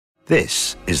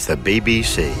This is the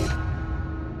BBC.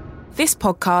 This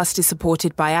podcast is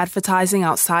supported by advertising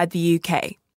outside the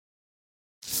UK.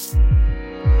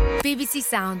 BBC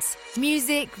Sounds.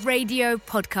 Music, radio,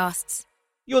 podcasts.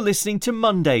 You're listening to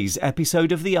Monday's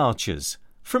episode of The Archers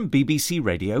from BBC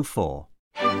Radio 4.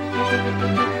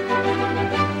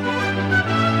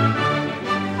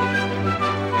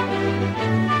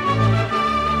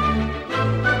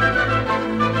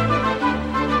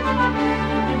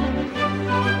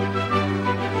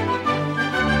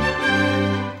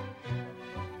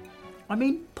 I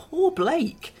mean, poor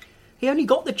Blake. He only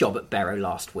got the job at Barrow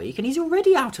last week and he's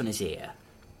already out on his ear.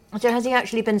 So has he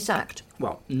actually been sacked?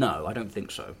 Well, no, I don't think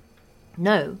so.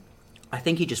 No? I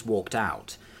think he just walked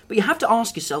out. But you have to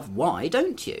ask yourself why,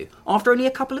 don't you? After only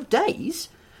a couple of days?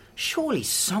 Surely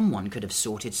someone could have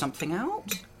sorted something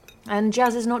out. And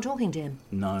Jazz is not talking to him?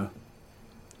 No.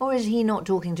 Or is he not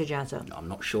talking to Jazza? I'm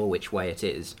not sure which way it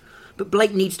is. But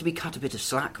Blake needs to be cut a bit of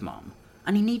slack, Mum.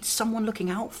 And he needs someone looking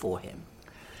out for him.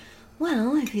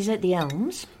 Well, if he's at the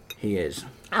Elms... He is.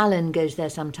 Alan goes there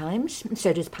sometimes, and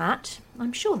so does Pat.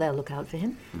 I'm sure they'll look out for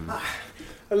him.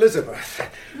 Elizabeth,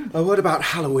 a word about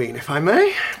Halloween, if I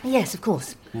may. Yes, of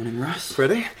course. Morning, Russ.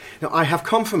 Freddie, now I have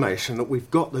confirmation that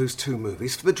we've got those two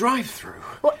movies for the drive-through.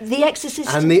 What, The Exorcist?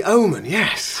 And The Omen,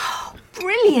 yes.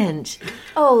 Brilliant!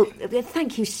 Oh,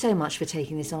 thank you so much for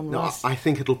taking this on, No, Ross. I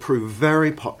think it'll prove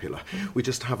very popular. We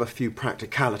just have a few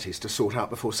practicalities to sort out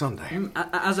before Sunday.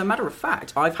 As a matter of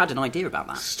fact, I've had an idea about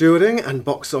that. Stewarding and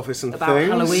box office and About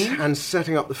things. Halloween? And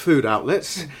setting up the food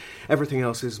outlets. Everything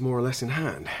else is more or less in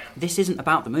hand. This isn't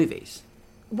about the movies.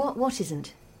 What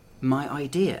isn't? My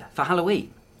idea for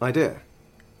Halloween. Idea?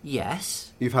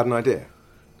 Yes. You've had an idea?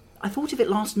 I thought of it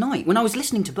last night when I was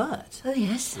listening to Bert. Oh,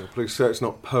 yes. Well, please say it's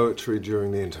not poetry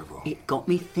during the interval. It got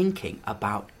me thinking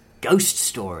about ghost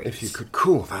stories. If you could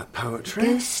call that poetry.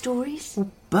 Ghost stories?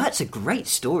 Bert's a great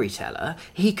storyteller.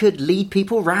 He could lead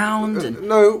people round and...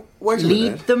 No, wait a lead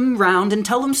minute. them round and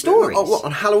tell them stories. Oh, what,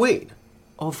 on Halloween?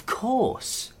 Of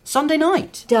course. Sunday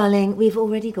night. Darling, we've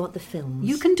already got the films.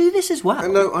 You can do this as well.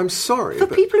 No, I'm sorry. For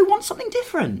but people who want something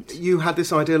different. You had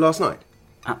this idea last night?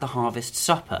 At the harvest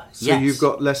supper, So yes. you've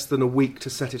got less than a week to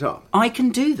set it up? I can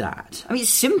do that. I mean, it's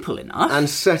simple enough. And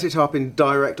set it up in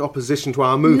direct opposition to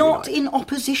our movie Not night? in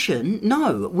opposition,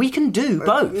 no. We can do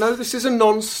both. No, this is a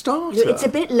non-starter. It's a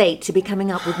bit late to be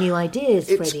coming up with new ideas,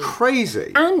 It's Freddie.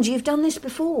 crazy. And you've done this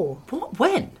before. What?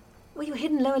 When? Well, your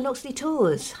hidden Lower Loxley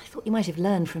tours. I thought you might have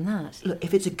learned from that. Look,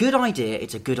 if it's a good idea,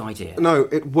 it's a good idea. No,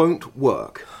 it won't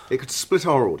work. It could split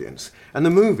our audience, and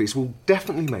the movies will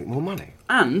definitely make more money.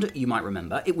 And, you might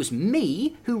remember, it was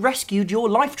me who rescued your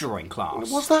life drawing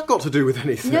class. What's that got to do with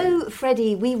anything? No,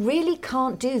 Freddie, we really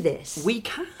can't do this. We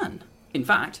can. In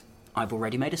fact, I've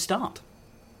already made a start.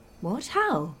 What?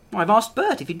 How? I've asked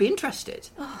Bert if he'd be interested.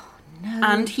 Oh, no.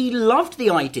 And he loved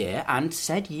the idea and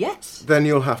said yes. Then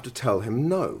you'll have to tell him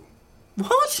no.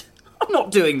 What? I'm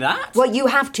not doing that. Well, you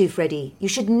have to, Freddie. You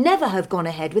should never have gone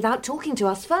ahead without talking to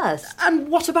us first. And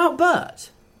what about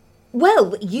Bert?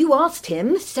 Well, you asked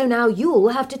him, so now you'll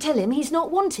have to tell him he's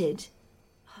not wanted.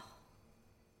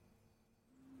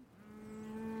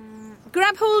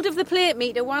 Grab hold of the plate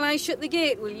meter while I shut the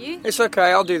gate, will you? It's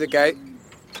okay, I'll do the gate.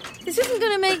 This isn't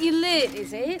going to make you late,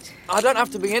 is it? I don't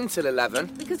have to be in till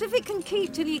 11. Because if it can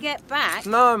keep till you get back...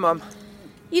 No, Mum.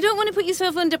 You don't want to put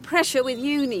yourself under pressure with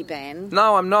uni, Ben.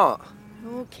 No, I'm not.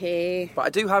 OK. But I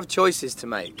do have choices to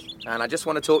make, and I just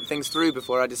want to talk things through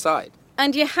before I decide.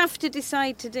 And you have to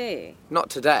decide today? Not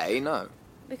today, no.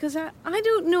 Because I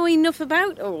don't know enough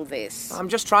about all this. I'm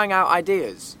just trying out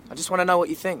ideas. I just want to know what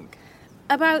you think.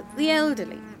 About the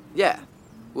elderly? Yeah.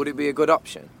 Would it be a good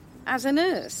option? As a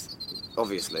nurse?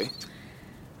 Obviously.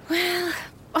 Well,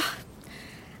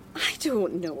 I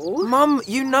don't know. Mum,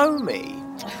 you know me.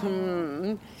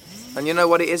 And you know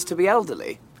what it is to be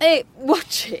elderly? Hey,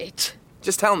 watch it.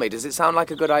 Just tell me, does it sound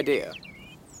like a good idea?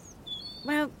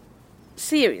 Well,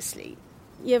 seriously,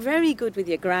 you're very good with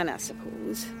your gran, I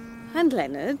suppose. And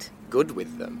Leonard. Good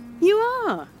with them? You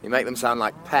are. You make them sound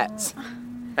like pets.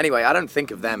 Anyway, I don't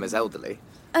think of them as elderly.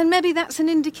 And maybe that's an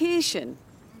indication.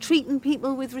 Treating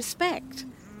people with respect.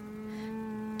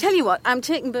 Tell you what, I'm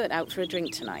taking Bert out for a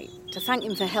drink tonight to thank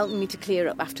him for helping me to clear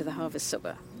up after the harvest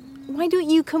supper. Why don't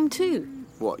you come too?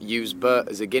 What, use Bert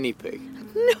as a guinea pig?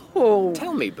 No.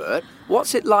 Tell me, Bert,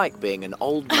 what's it like being an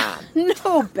old man?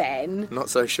 No, Ben. Not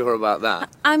so sure about that.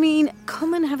 I mean,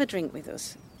 come and have a drink with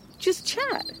us. Just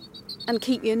chat. And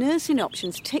keep your nursing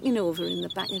options ticking over in the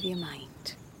back of your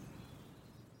mind.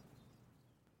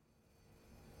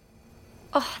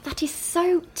 Oh, that That is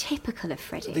so typical of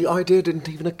Freddie. The idea didn't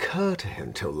even occur to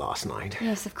him till last night.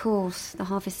 Yes, of course, the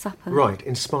harvest supper. Right,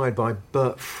 inspired by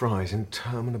Bert Fry's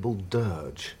interminable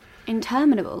dirge.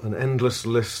 Interminable? An endless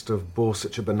list of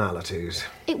Borsetshire banalities.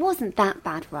 It wasn't that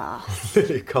bad, Russ.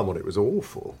 Lily, come on, it was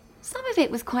awful. Some of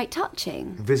it was quite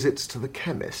touching. Visits to the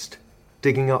chemist.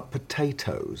 Digging up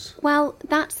potatoes. Well,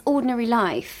 that's ordinary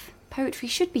life. Poetry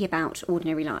should be about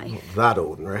ordinary life. Not that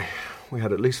ordinary. We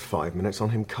had at least 5 minutes on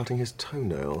him cutting his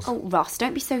toenails. Oh, Ross,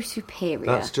 don't be so superior.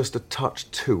 That's just a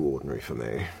touch too ordinary for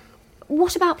me.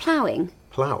 What about ploughing?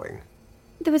 Ploughing?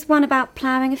 There was one about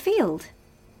ploughing a field.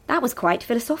 That was quite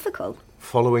philosophical.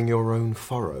 Following your own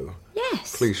furrow?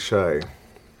 Yes. Cliché.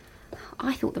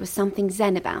 I thought there was something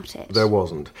zen about it. There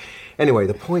wasn't. Anyway,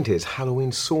 the point is,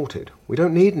 Halloween's sorted. We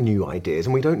don't need new ideas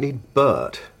and we don't need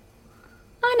Bert.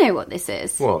 I know what this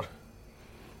is. What?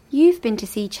 You've been to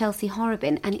see Chelsea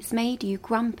Horrobin and it's made you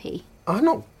grumpy. I'm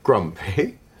not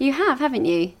grumpy. You have, haven't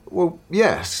you? Well,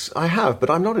 yes, I have, but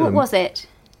I'm not in What was it?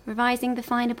 Revising the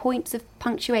finer points of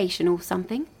punctuation or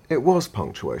something? It was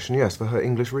punctuation, yes, for her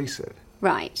English resit.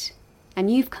 Right.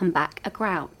 And you've come back a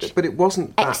grouch. But it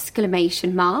wasn't that...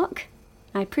 Exclamation mark.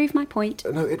 I prove my point.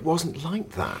 No, it wasn't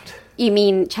like that. You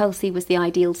mean Chelsea was the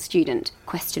ideal student?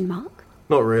 Question mark?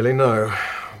 Not really, no.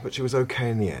 But she was okay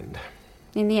in the end.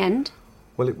 In the end?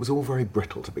 Well, it was all very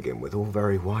brittle to begin with, all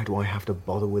very, why do I have to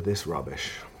bother with this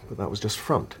rubbish? But that was just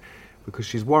front, because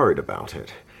she's worried about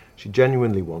it. She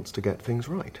genuinely wants to get things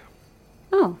right.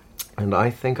 Oh. And I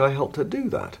think I helped her do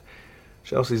that.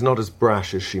 Chelsea's not as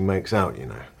brash as she makes out, you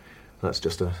know. That's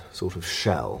just a sort of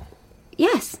shell.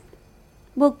 Yes.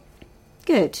 Well,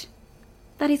 good.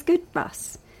 That is good,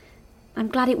 Russ. I'm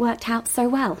glad it worked out so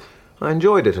well. I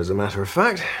enjoyed it, as a matter of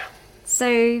fact.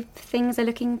 So things are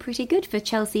looking pretty good for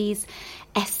Chelsea's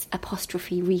S'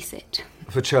 resit.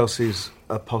 For Chelsea's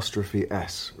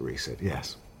S resit,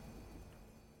 yes.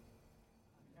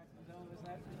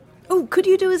 Oh, could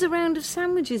you do us a round of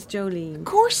sandwiches, Jolene? Of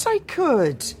course I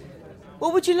could.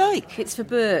 What would you like? It's for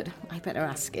Bert. I better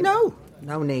ask him.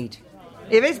 No need.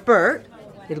 If it's Bert,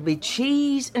 it'll be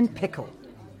cheese and pickle.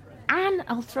 And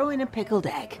I'll throw in a pickled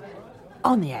egg.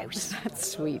 On the house.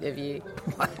 That's sweet of you.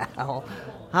 Well,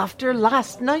 after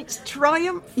last night's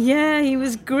triumph. Yeah, he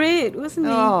was great, wasn't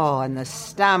he? Oh, and the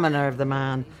stamina of the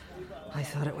man. I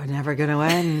thought it were never going to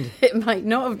end. It might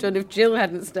not have done if Jill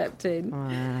hadn't stepped in.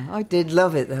 I did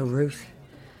love it, though, Ruth.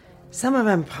 Some of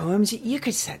them poems you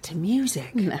could set to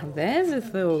music. Now there's a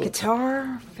thought.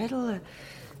 Guitar, fiddle, a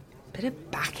bit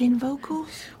of backing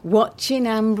vocals. Watching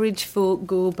Ambridge folk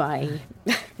go by.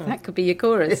 That could be your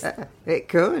chorus. Yeah, it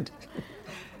could.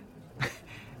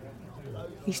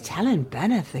 He's telling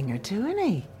Ben a thing or two, isn't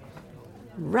he?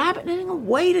 Rabbiting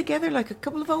away together like a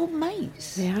couple of old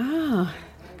mates. They are.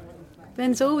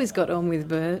 Ben's always got on with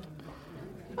Bert.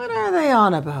 What are they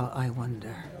on about, I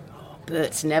wonder? Oh,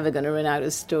 Bert's never going to run out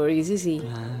of stories, is he?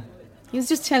 He was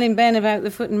just telling Ben about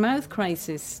the foot and mouth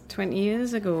crisis 20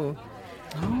 years ago.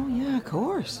 Oh, yeah, of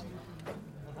course.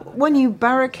 When you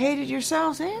barricaded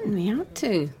yourselves in. We had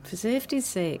to, for safety's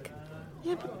sake.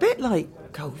 Yeah, but a bit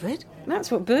like COVID.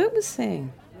 That's what Bert was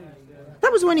saying.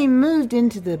 That was when he moved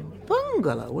into the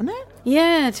bungalow, wasn't it?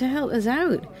 Yeah, to help us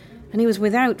out. And he was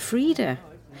without Frida.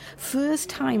 First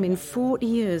time in 40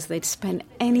 years they'd spent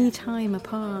any time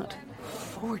apart.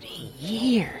 40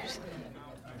 years?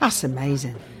 That's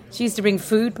amazing. She used to bring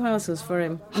food parcels for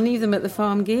him and leave them at the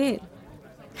farm gate.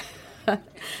 I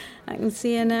can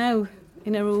see her now,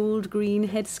 in her old green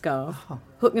headscarf,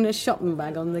 hooking a shopping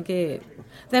bag on the gate,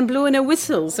 then blowing a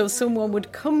whistle so someone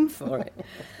would come for it,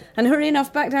 and hurrying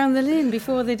off back down the lane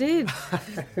before they did.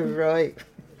 Right.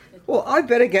 Well, I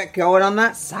better get going on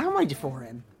that sandwich for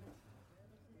him.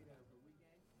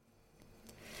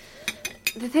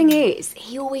 The thing is,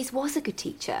 he always was a good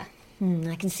teacher.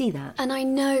 I can see that. And I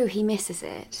know he misses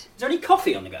it. Is there any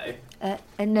coffee on the go?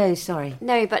 No, sorry.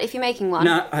 No, but if you're making one...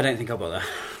 No, I don't think I'll bother.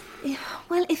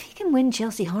 Well, if he can win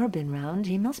Chelsea Horrobin round,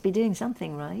 he must be doing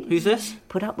something right. Who's this?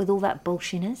 Put up with all that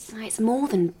bullshiness. It's more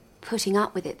than putting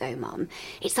up with it, though, Mum.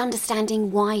 It's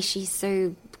understanding why she's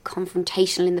so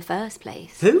confrontational in the first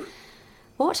place. Who?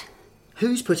 What?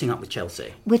 Who's putting up with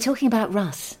Chelsea? We're talking about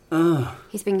Russ. Oh.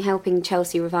 He's been helping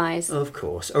Chelsea revise. Of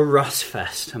course. A Russ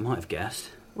fest, I might have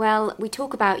guessed. Well, we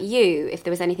talk about you if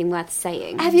there was anything worth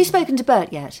saying. Have you spoken to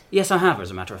Bert yet? Yes, I have, as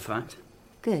a matter of fact.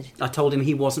 Good. I told him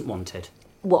he wasn't wanted.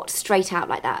 What, straight out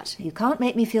like that? You can't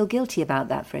make me feel guilty about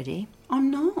that, Freddie.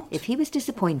 I'm not. If he was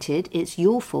disappointed, it's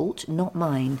your fault, not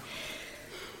mine.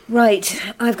 Right,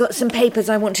 I've got some papers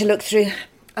I want to look through.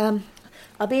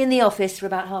 I'll be in the office for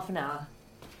about half an hour.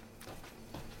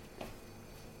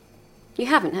 You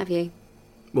haven't, have you?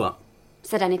 What?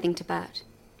 Said anything to Bert?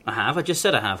 I have, I just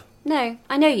said I have. No,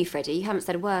 I know you, Freddie. You haven't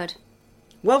said a word.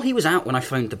 Well, he was out when I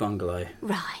phoned the bungalow.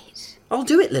 Right. I'll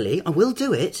do it, Lily. I will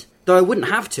do it. Though I wouldn't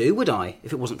have to, would I,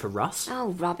 if it wasn't for Russ? Oh,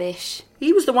 rubbish.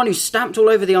 He was the one who stamped all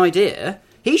over the idea.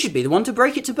 He should be the one to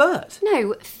break it to Bert.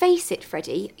 No, face it,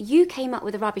 Freddie. You came up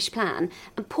with a rubbish plan,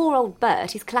 and poor old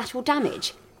Bert is collateral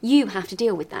damage. You have to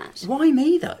deal with that. Why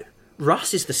me, though?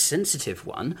 Russ is the sensitive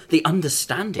one, the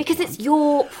understanding Because one. it's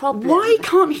your problem. Why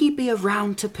can't he be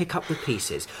around to pick up the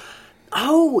pieces?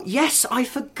 Oh, yes, I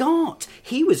forgot.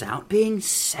 He was out being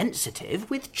sensitive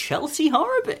with Chelsea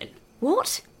Horrobin.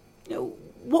 What?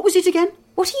 What was it again?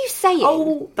 What are you saying?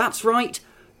 Oh, that's right.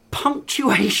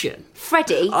 Punctuation.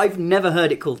 Freddie. I've never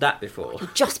heard it called that before. You're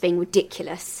just being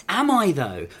ridiculous. Am I,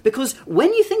 though? Because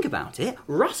when you think about it,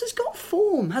 Russ has got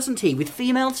form, hasn't he, with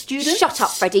female students? Shut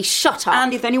up, Freddie, shut up.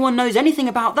 And if anyone knows anything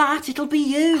about that, it'll be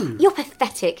you. You're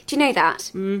pathetic. Do you know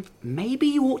that? Maybe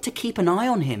you ought to keep an eye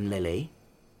on him, Lily.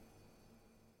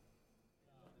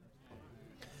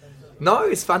 No,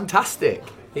 it's fantastic.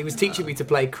 He was teaching me to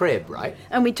play crib, right?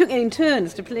 And we took it in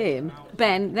turns to play him.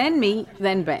 Ben, then me,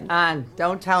 then Ben. Anne,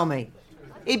 don't tell me.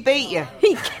 He beat you.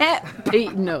 He kept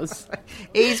beating us.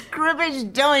 He's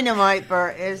cribbage dynamite,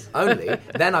 Bert is. Only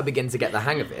then I begin to get the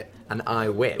hang of it, and I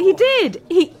win. He did.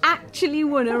 He actually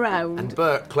won a round. And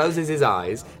Bert closes his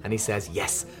eyes and he says,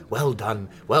 "Yes, well done,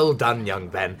 young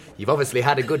Ben. You've obviously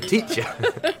had a good teacher."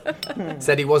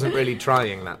 Said he wasn't really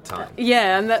trying that time.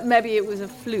 Yeah, and that maybe it was a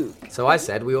fluke. So I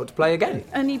said we ought to play again.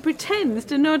 And he pretends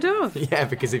to nod off. Yeah,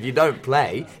 because if you don't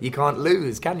play, you can't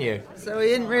lose, can you? So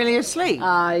he isn't really asleep?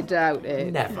 I doubt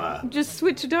it. Never. Just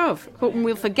switch it off, hoping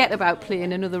we'll forget about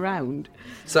playing another round.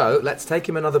 So let's take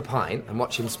him another pint and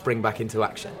watch him spring back into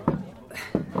action.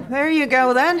 There you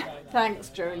go, then. Thanks,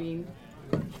 Jolene.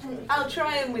 I'll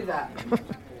try him with that.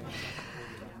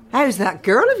 How's that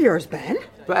girl of yours, Ben?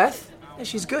 Beth? Yeah,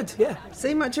 she's good, yeah.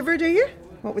 See much of her, do you?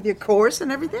 What with your course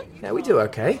and everything? Yeah, we do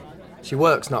okay. She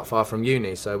works not far from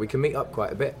uni, so we can meet up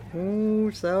quite a bit. Oh,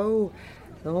 so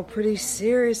all pretty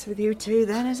serious with you two,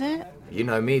 then, is it? You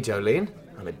know me, Jolene.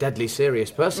 I'm a deadly serious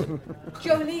person.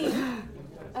 Jolene,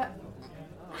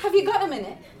 have you got a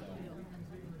minute?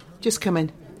 Just come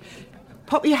in.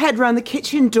 Pop your head round the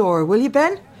kitchen door, will you,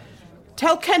 Ben?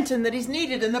 Tell Kenton that he's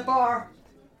needed in the bar.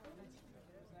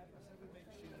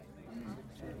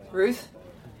 Ruth,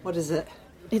 what is it?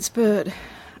 It's Bert.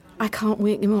 I can't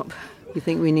wake him up. You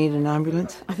think we need an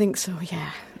ambulance? I think so,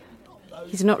 yeah.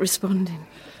 He's not responding.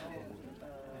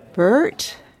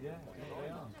 Bert?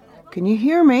 Can you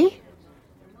hear me?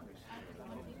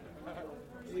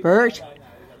 Bert?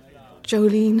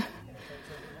 Jolene,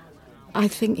 I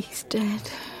think he's dead.